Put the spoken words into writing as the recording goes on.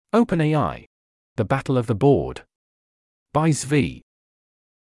OpenAI. The Battle of the Board. By Zvi.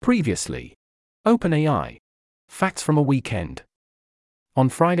 Previously. OpenAI. Facts from a weekend. On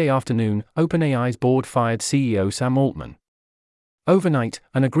Friday afternoon, OpenAI's board fired CEO Sam Altman. Overnight,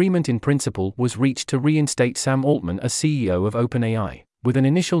 an agreement in principle was reached to reinstate Sam Altman as CEO of OpenAI, with an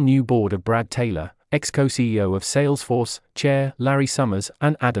initial new board of Brad Taylor, ex-co-CEO of Salesforce, Chair Larry Summers,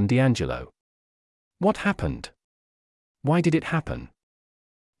 and Adam D'Angelo. What happened? Why did it happen?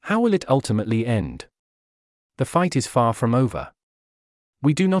 How will it ultimately end? The fight is far from over.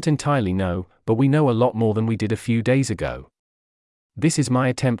 We do not entirely know, but we know a lot more than we did a few days ago. This is my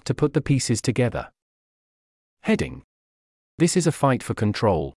attempt to put the pieces together. Heading. This is a fight for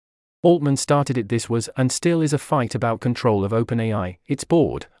control. Altman started it. This was and still is a fight about control of OpenAI, its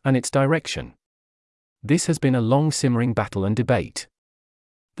board, and its direction. This has been a long simmering battle and debate.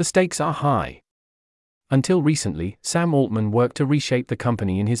 The stakes are high. Until recently, Sam Altman worked to reshape the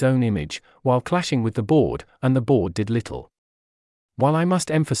company in his own image, while clashing with the board, and the board did little. While I must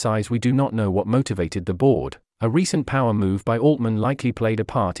emphasize we do not know what motivated the board, a recent power move by Altman likely played a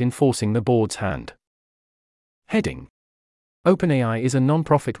part in forcing the board's hand. Heading. OpenAI is a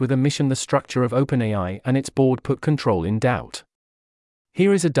non-profit with a mission. The structure of OpenAI and its board put control in doubt.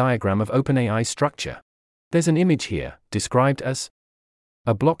 Here is a diagram of OpenAI's structure. There's an image here, described as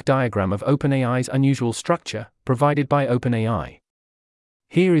a block diagram of OpenAI's unusual structure, provided by OpenAI.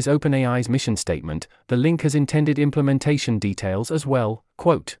 Here is OpenAI's mission statement. The link has intended implementation details as well,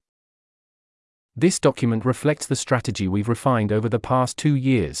 quote. This document reflects the strategy we've refined over the past 2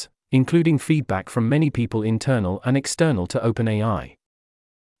 years, including feedback from many people internal and external to OpenAI.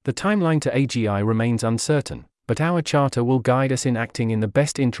 The timeline to AGI remains uncertain, but our charter will guide us in acting in the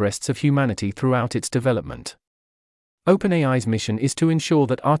best interests of humanity throughout its development. OpenAI's mission is to ensure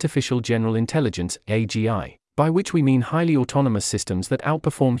that artificial general intelligence, AGI, by which we mean highly autonomous systems that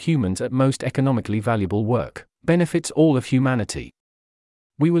outperform humans at most economically valuable work, benefits all of humanity.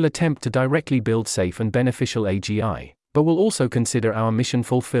 We will attempt to directly build safe and beneficial AGI, but will also consider our mission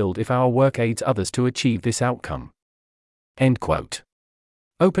fulfilled if our work aids others to achieve this outcome. End quote.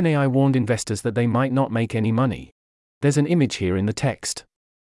 OpenAI warned investors that they might not make any money. There's an image here in the text.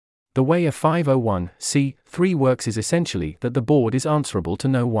 The way a 501(c)(3) works is essentially that the board is answerable to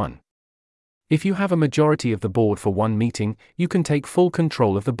no one. If you have a majority of the board for one meeting, you can take full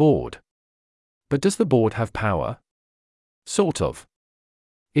control of the board. But does the board have power? Sort of.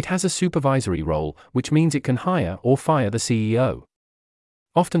 It has a supervisory role, which means it can hire or fire the CEO.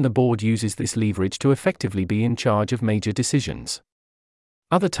 Often the board uses this leverage to effectively be in charge of major decisions.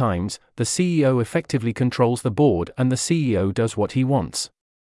 Other times, the CEO effectively controls the board and the CEO does what he wants.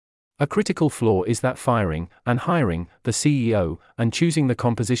 A critical flaw is that firing and hiring the CEO and choosing the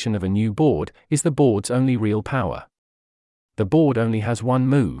composition of a new board is the board's only real power. The board only has one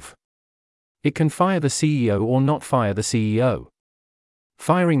move. It can fire the CEO or not fire the CEO.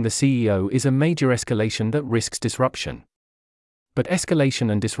 Firing the CEO is a major escalation that risks disruption. But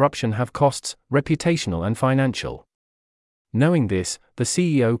escalation and disruption have costs, reputational and financial. Knowing this, the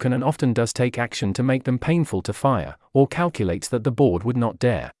CEO can and often does take action to make them painful to fire, or calculates that the board would not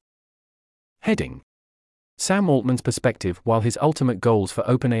dare. Heading. Sam Altman's perspective. While his ultimate goals for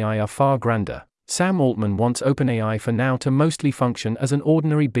OpenAI are far grander, Sam Altman wants OpenAI for now to mostly function as an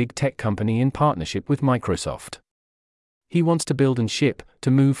ordinary big tech company in partnership with Microsoft. He wants to build and ship, to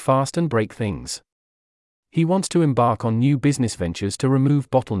move fast and break things. He wants to embark on new business ventures to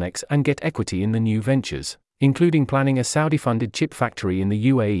remove bottlenecks and get equity in the new ventures, including planning a Saudi-funded chip factory in the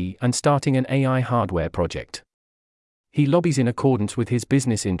UAE and starting an AI hardware project. He lobbies in accordance with his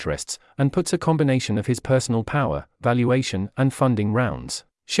business interests, and puts a combination of his personal power, valuation, and funding rounds,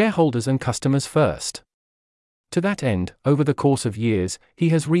 shareholders and customers first. To that end, over the course of years, he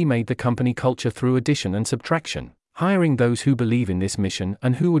has remade the company culture through addition and subtraction, hiring those who believe in this mission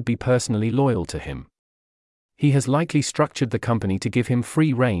and who would be personally loyal to him. He has likely structured the company to give him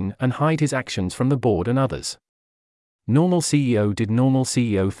free rein and hide his actions from the board and others. Normal CEO did normal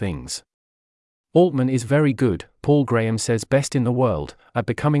CEO things. Altman is very good, Paul Graham says best in the world, at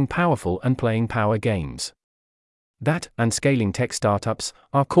becoming powerful and playing power games. That, and scaling tech startups,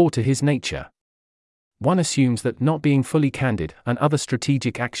 are core to his nature. One assumes that not being fully candid and other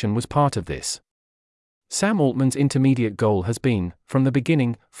strategic action was part of this. Sam Altman's intermediate goal has been, from the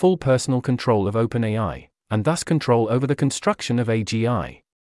beginning, full personal control of OpenAI, and thus control over the construction of AGI.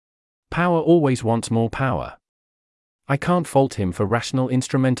 Power always wants more power. I can't fault him for rational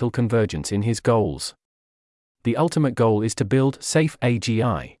instrumental convergence in his goals. The ultimate goal is to build safe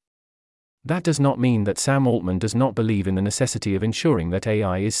AGI. That does not mean that Sam Altman does not believe in the necessity of ensuring that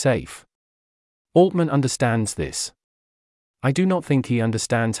AI is safe. Altman understands this. I do not think he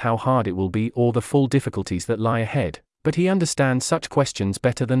understands how hard it will be or the full difficulties that lie ahead, but he understands such questions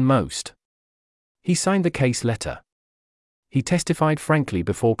better than most. He signed the case letter. He testified frankly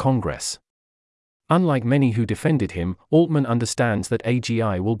before Congress. Unlike many who defended him, Altman understands that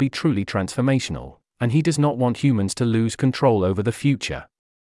AGI will be truly transformational, and he does not want humans to lose control over the future.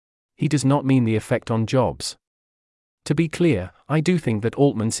 He does not mean the effect on jobs. To be clear, I do think that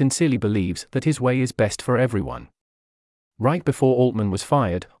Altman sincerely believes that his way is best for everyone. Right before Altman was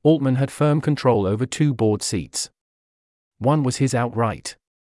fired, Altman had firm control over 2 board seats. One was his outright.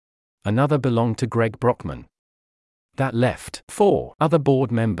 Another belonged to Greg Brockman. That left 4 other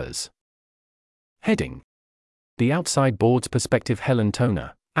board members. Heading: The outside board's perspective. Helen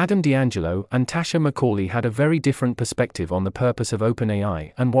Toner, Adam D'Angelo, and Tasha McCauley had a very different perspective on the purpose of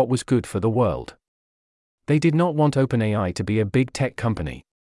OpenAI and what was good for the world. They did not want OpenAI to be a big tech company.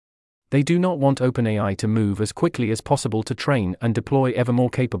 They do not want OpenAI to move as quickly as possible to train and deploy ever more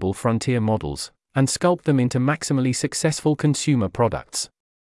capable frontier models, and sculpt them into maximally successful consumer products.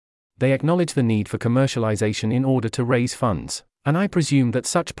 They acknowledge the need for commercialization in order to raise funds, and I presume that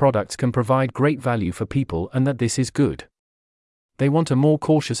such products can provide great value for people and that this is good. They want a more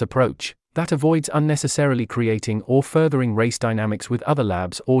cautious approach, that avoids unnecessarily creating or furthering race dynamics with other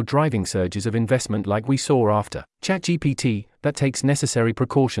labs or driving surges of investment like we saw after ChatGPT, that takes necessary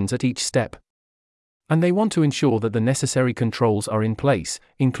precautions at each step. And they want to ensure that the necessary controls are in place,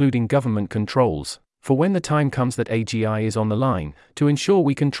 including government controls, for when the time comes that AGI is on the line, to ensure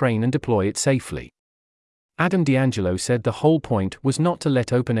we can train and deploy it safely. Adam D'Angelo said the whole point was not to let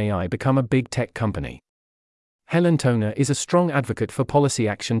OpenAI become a big tech company. Helen Toner is a strong advocate for policy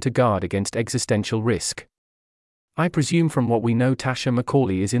action to guard against existential risk. I presume from what we know Tasha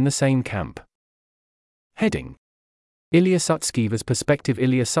McCauley is in the same camp. Heading: Ilya Sutskever's perspective.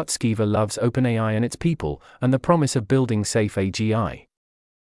 Ilya Sutskever loves OpenAI and its people, and the promise of building safe AGI.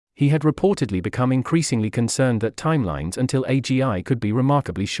 He had reportedly become increasingly concerned that timelines until AGI could be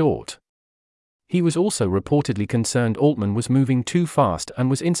remarkably short. He was also reportedly concerned Altman was moving too fast and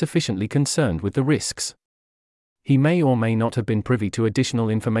was insufficiently concerned with the risks. He may or may not have been privy to additional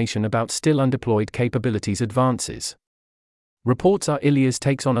information about still undeployed capabilities advances. Reports are Ilya's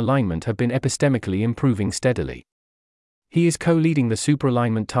takes on alignment have been epistemically improving steadily. He is co-leading the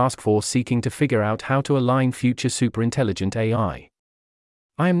superalignment task force seeking to figure out how to align future superintelligent AI.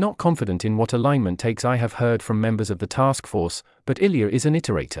 I am not confident in what alignment takes I have heard from members of the task force, but Ilya is an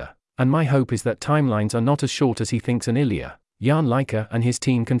iterator, and my hope is that timelines are not as short as he thinks, and Ilya, Jan Leica and his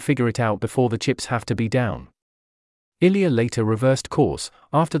team can figure it out before the chips have to be down. Ilya later reversed course,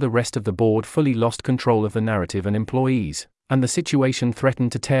 after the rest of the board fully lost control of the narrative and employees, and the situation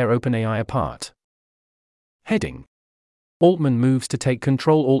threatened to tear OpenAI apart. Heading: Altman moves to take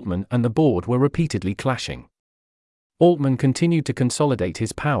control. Altman and the board were repeatedly clashing. Altman continued to consolidate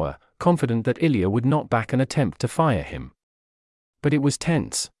his power, confident that Ilya would not back an attempt to fire him. But it was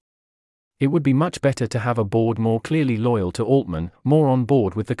tense. It would be much better to have a board more clearly loyal to Altman, more on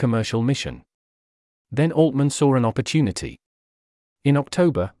board with the commercial mission. Then Altman saw an opportunity. In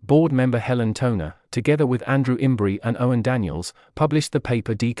October, board member Helen Toner, together with Andrew Imbrie and Owen Daniels, published the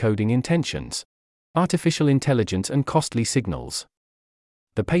paper Decoding Intentions: Artificial Intelligence and Costly Signals.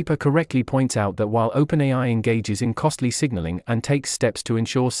 The paper correctly points out that while OpenAI engages in costly signaling and takes steps to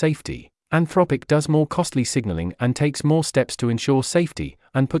ensure safety, Anthropic does more costly signaling and takes more steps to ensure safety,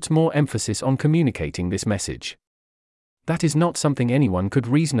 and puts more emphasis on communicating this message. That is not something anyone could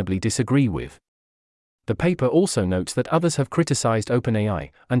reasonably disagree with. The paper also notes that others have criticized OpenAI,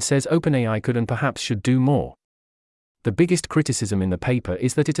 and says OpenAI could and perhaps should do more. The biggest criticism in the paper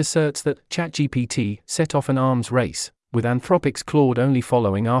is that it asserts that ChatGPT set off an arms race, with Anthropic's Claude only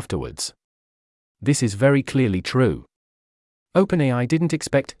following afterwards. This is very clearly true. OpenAI didn't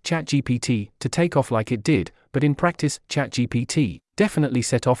expect ChatGPT to take off like it did, but in practice, ChatGPT definitely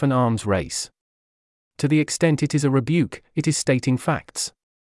set off an arms race. To the extent it is a rebuke, it is stating facts.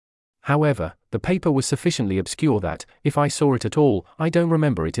 However, the paper was sufficiently obscure that, if I saw it at all, I don't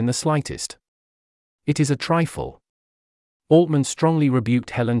remember it in the slightest. It is a trifle. Altman strongly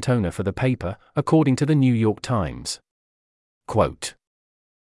rebuked Helen Toner for the paper, according to the New York Times. Quote: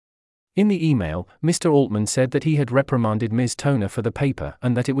 In the email, Mr. Altman said that he had reprimanded Ms. Toner for the paper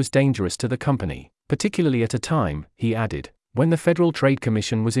and that it was dangerous to the company, particularly at a time, he added, when the Federal Trade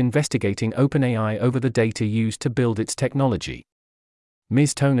Commission was investigating OpenAI over the data used to build its technology.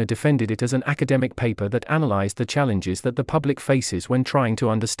 Ms. Toner defended it as an academic paper that analyzed the challenges that the public faces when trying to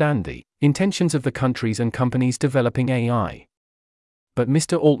understand the intentions of the countries and companies developing AI. But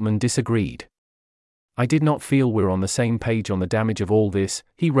Mr. Altman disagreed. I did not feel we're on the same page on the damage of all this,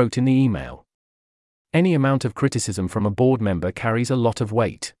 he wrote in the email. Any amount of criticism from a board member carries a lot of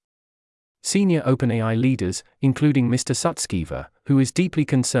weight. Senior OpenAI leaders, including Mr. Sutskever, who is deeply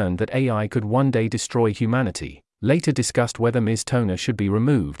concerned that AI could one day destroy humanity, later discussed whether Ms. Toner should be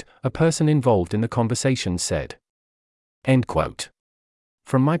removed, a person involved in the conversation said. End quote.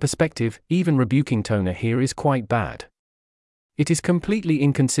 From my perspective, even rebuking Toner here is quite bad. It is completely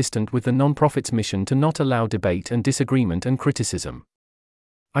inconsistent with the non-profit's mission to not allow debate and disagreement and criticism.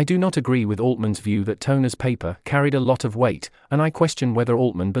 I do not agree with Altman's view that Toner's paper carried a lot of weight, and I question whether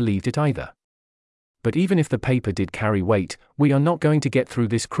Altman believed it either. But even if the paper did carry weight, we are not going to get through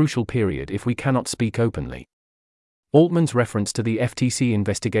this crucial period if we cannot speak openly. Altman's reference to the FTC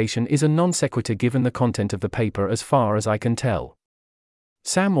investigation is a non sequitur given the content of the paper as far as I can tell.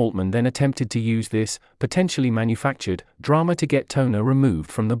 Sam Altman then attempted to use this, potentially manufactured, drama to get Toner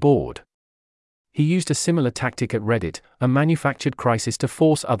removed from the board. He used a similar tactic at Reddit, a manufactured crisis to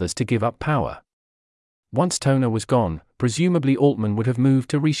force others to give up power. Once Toner was gone, presumably Altman would have moved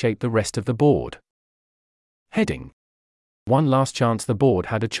to reshape the rest of the board. Heading: One last chance. The board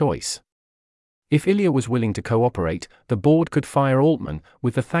had a choice. If Ilya was willing to cooperate, the board could fire Altman,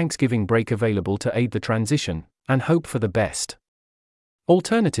 with the Thanksgiving break available to aid the transition, and hope for the best.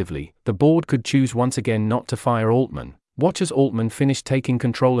 Alternatively, the board could choose once again not to fire Altman, watch as Altman finished taking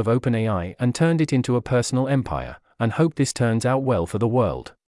control of OpenAI and turned it into a personal empire, and hope this turns out well for the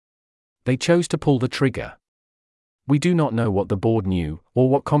world. They chose to pull the trigger. We do not know what the board knew, or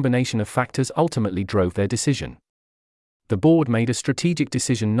what combination of factors ultimately drove their decision. The board made a strategic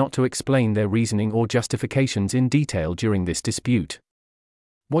decision not to explain their reasoning or justifications in detail during this dispute.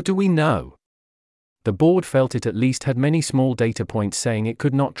 What do we know? The board felt it at least had many small data points saying it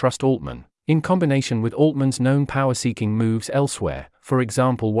could not trust Altman, in combination with Altman's known power-seeking moves elsewhere, for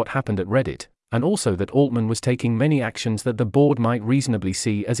example what happened at Reddit, and also that Altman was taking many actions that the board might reasonably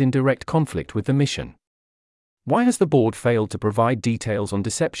see as in direct conflict with the mission. Why has the board failed to provide details on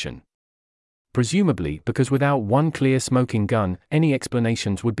deception? Presumably because without one clear smoking gun, any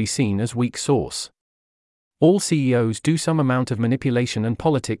explanations would be seen as weak sauce. All CEOs do some amount of manipulation and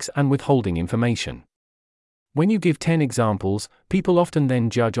politics and withholding information. When you give 10 examples, people often then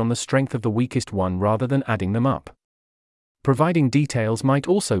judge on the strength of the weakest one rather than adding them up. Providing details might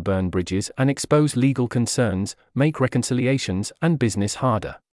also burn bridges and expose legal concerns, make reconciliations and business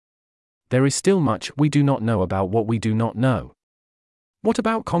harder. There is still much we do not know about what we do not know. What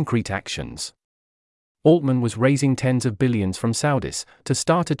about concrete actions? Altman was raising tens of billions from Saudis to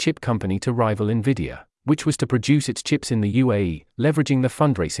start a chip company to rival Nvidia, which was to produce its chips in the UAE, leveraging the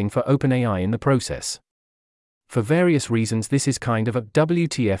fundraising for OpenAI in the process. For various reasons this is kind of a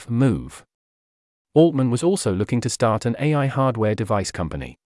WTF move. Altman was also looking to start an AI hardware device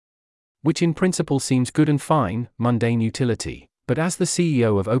company. Which in principle seems good and fine, mundane utility, but as the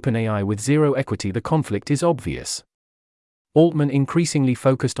CEO of OpenAI with zero equity the conflict is obvious. Altman increasingly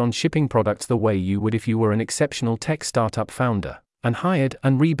focused on shipping products the way you would if you were an exceptional tech startup founder, and hired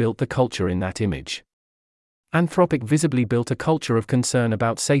and rebuilt the culture in that image. Anthropic visibly built a culture of concern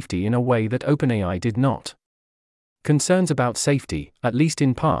about safety in a way that OpenAI did not. Concerns about safety, at least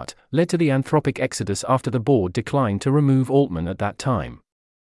in part, led to the Anthropic exodus after the board declined to remove Altman at that time.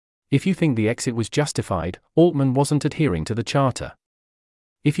 If you think the exit was justified, Altman wasn't adhering to the charter.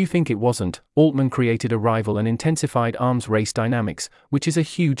 If you think it wasn't, Altman created a rival and intensified arms race dynamics, which is a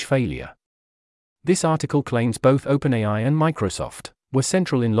huge failure. This article claims both OpenAI and Microsoft were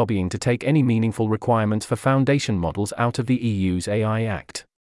central in lobbying to take any meaningful requirements for foundation models out of the EU's AI Act.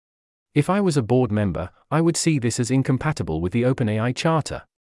 If I was a board member, I would see this as incompatible with the OpenAI charter.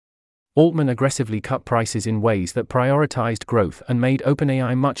 Altman aggressively cut prices in ways that prioritized growth and made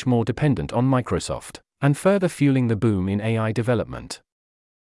OpenAI much more dependent on Microsoft, and further fueling the boom in AI development.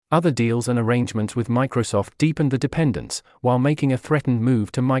 Other deals and arrangements with Microsoft deepened the dependence, while making a threatened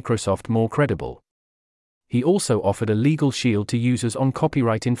move to Microsoft more credible. He also offered a legal shield to users on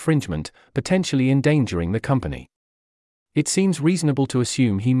copyright infringement, potentially endangering the company. It seems reasonable to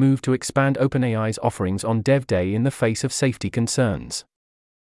assume he moved to expand OpenAI's offerings on Dev Day in the face of safety concerns.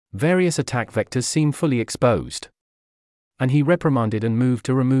 Various attack vectors seem fully exposed. And he reprimanded and moved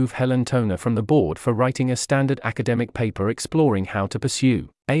to remove Helen Toner from the board for writing a standard academic paper exploring how to pursue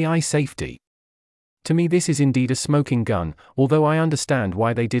AI safety. To me this is indeed a smoking gun, although I understand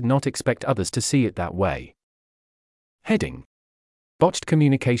why they did not expect others to see it that way. Heading: Botched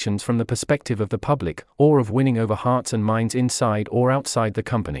communications from the perspective of the public, or of winning over hearts and minds inside or outside the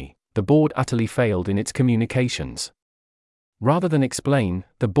company. The board utterly failed in its communications. Rather than explain,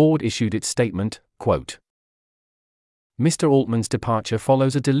 the board issued its statement, quote, Mr. Altman's departure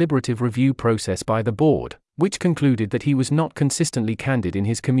follows a deliberative review process by the board, which concluded that he was not consistently candid in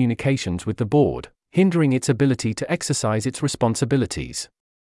his communications with the board, hindering its ability to exercise its responsibilities.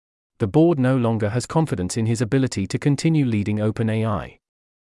 The board no longer has confidence in his ability to continue leading OpenAI."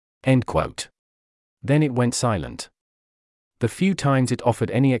 End quote. Then it went silent. The few times it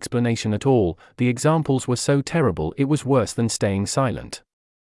offered any explanation at all, the examples were so terrible it was worse than staying silent.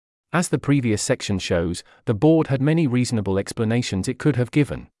 As the previous section shows, the board had many reasonable explanations it could have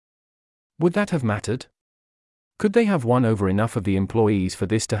given. Would that have mattered? Could they have won over enough of the employees for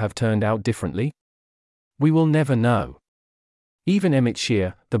this to have turned out differently? We will never know. Even Emmett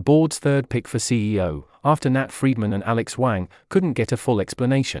Shear, the board's third pick for CEO, after Nat Friedman and Alex Wang, couldn't get a full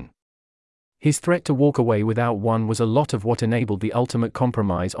explanation. His threat to walk away without one was a lot of what enabled the ultimate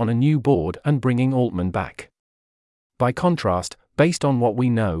compromise on a new board and bringing Altman back. By contrast, based on what we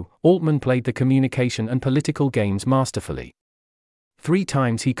know, Altman played the communication and political games masterfully. 3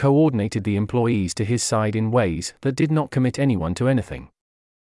 times he coordinated the employees to his side in ways that did not commit anyone to anything.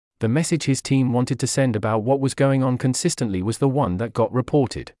 The message his team wanted to send about what was going on consistently was the one that got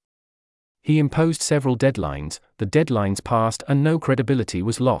reported. He imposed several deadlines, the deadlines passed and no credibility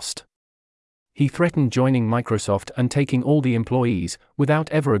was lost. He threatened joining Microsoft and taking all the employees, without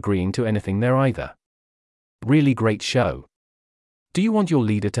ever agreeing to anything there either. Really great show. Do you want your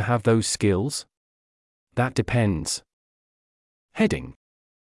leader to have those skills? That depends. Heading.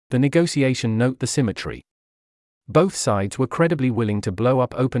 The negotiation. Note the symmetry. Both sides were credibly willing to blow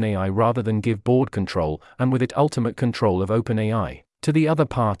up OpenAI rather than give board control, and with it ultimate control of OpenAI, to the other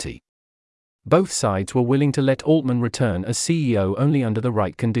party. Both sides were willing to let Altman return as CEO only under the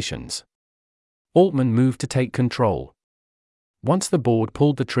right conditions. Altman moved to take control. Once the board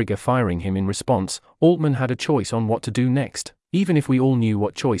pulled the trigger firing him in response, Altman had a choice on what to do next, even if we all knew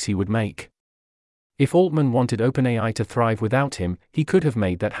what choice he would make. If Altman wanted OpenAI to thrive without him, he could have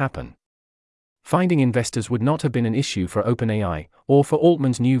made that happen. Finding investors would not have been an issue for OpenAI, or for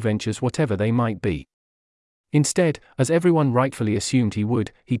Altman's new ventures whatever they might be. Instead, as everyone rightfully assumed he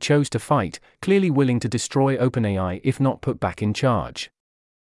would, he chose to fight, clearly willing to destroy OpenAI if not put back in charge.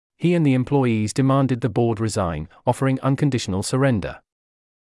 He and the employees demanded the board resign, offering unconditional surrender.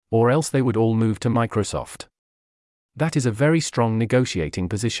 Or else they would all move to Microsoft. That is a very strong negotiating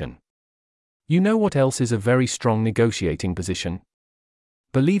position. You know what else is a very strong negotiating position?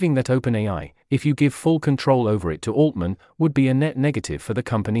 Believing that OpenAI, if you give full control over it to Altman, would be a net negative for the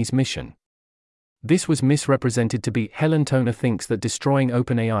company's mission. This was misrepresented to be Helen Toner thinks that destroying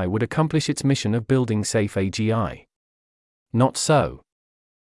OpenAI would accomplish its mission of building safe AGI. Not so.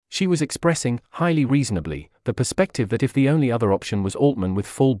 She was expressing, highly reasonably, the perspective that if the only other option was Altman with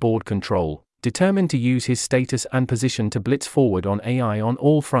full board control, determined to use his status and position to blitz forward on AI on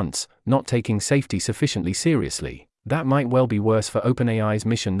all fronts, not taking safety sufficiently seriously, that might well be worse for OpenAI's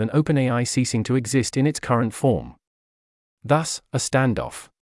mission than OpenAI ceasing to exist in its current form. Thus, a standoff.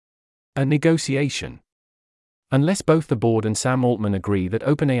 A negotiation. Unless both the board and Sam Altman agree that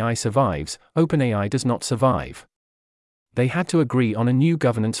OpenAI survives, OpenAI does not survive. They had to agree on a new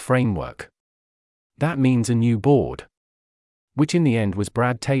governance framework. That means a new board. Which in the end was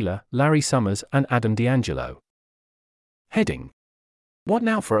Brad Taylor, Larry Summers, and Adam D'Angelo. Heading. What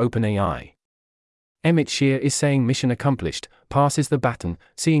now for OpenAI? Emmett Shear is saying mission accomplished, passes the baton,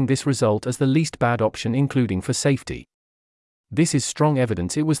 seeing this result as the least bad option including for safety. This is strong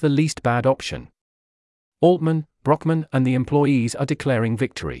evidence it was the least bad option. Altman, Brockman, and the employees are declaring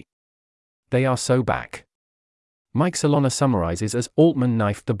victory. They are so back. Mike Solana summarizes as Altman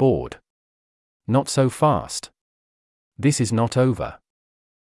knifed the board. Not so fast. This is not over.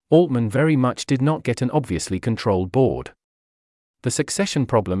 Altman very much did not get an obviously controlled board. The succession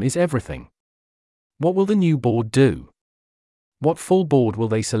problem is everything. What will the new board do? What full board will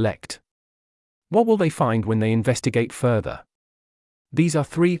they select? What will they find when they investigate further? These are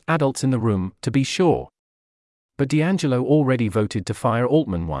 3 adults in the room, to be sure. But D'Angelo already voted to fire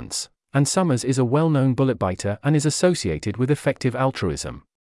Altman once, and Summers is a well-known bullet biter and is associated with effective altruism.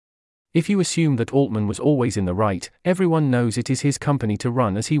 If you assume that Altman was always in the right, everyone knows it is his company to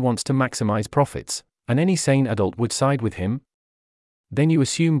run as he wants to maximize profits, and any sane adult would side with him. Then you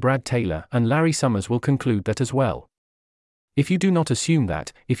assume Brad Taylor and Larry Summers will conclude that as well. If you do not assume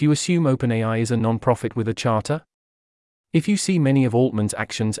that, if you assume OpenAI is a non-profit with a charter, if you see many of Altman's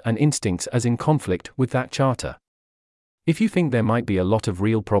actions and instincts as in conflict with that charter, if you think there might be a lot of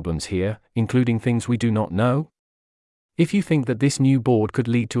real problems here, including things we do not know, if you think that this new board could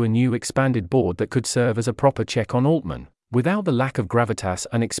lead to a new expanded board that could serve as a proper check on Altman, without the lack of gravitas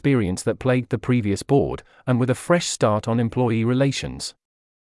and experience that plagued the previous board, and with a fresh start on employee relations.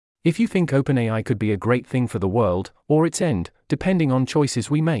 If you think OpenAI could be a great thing for the world, or its end, depending on choices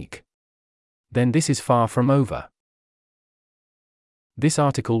we make, then this is far from over. This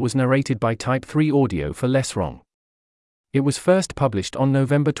article was narrated by Type 3 Audio for Less Wrong. It was first published on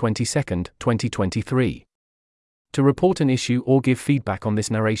November 22, 2023. To report an issue or give feedback on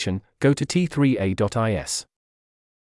this narration, go to t3a.is.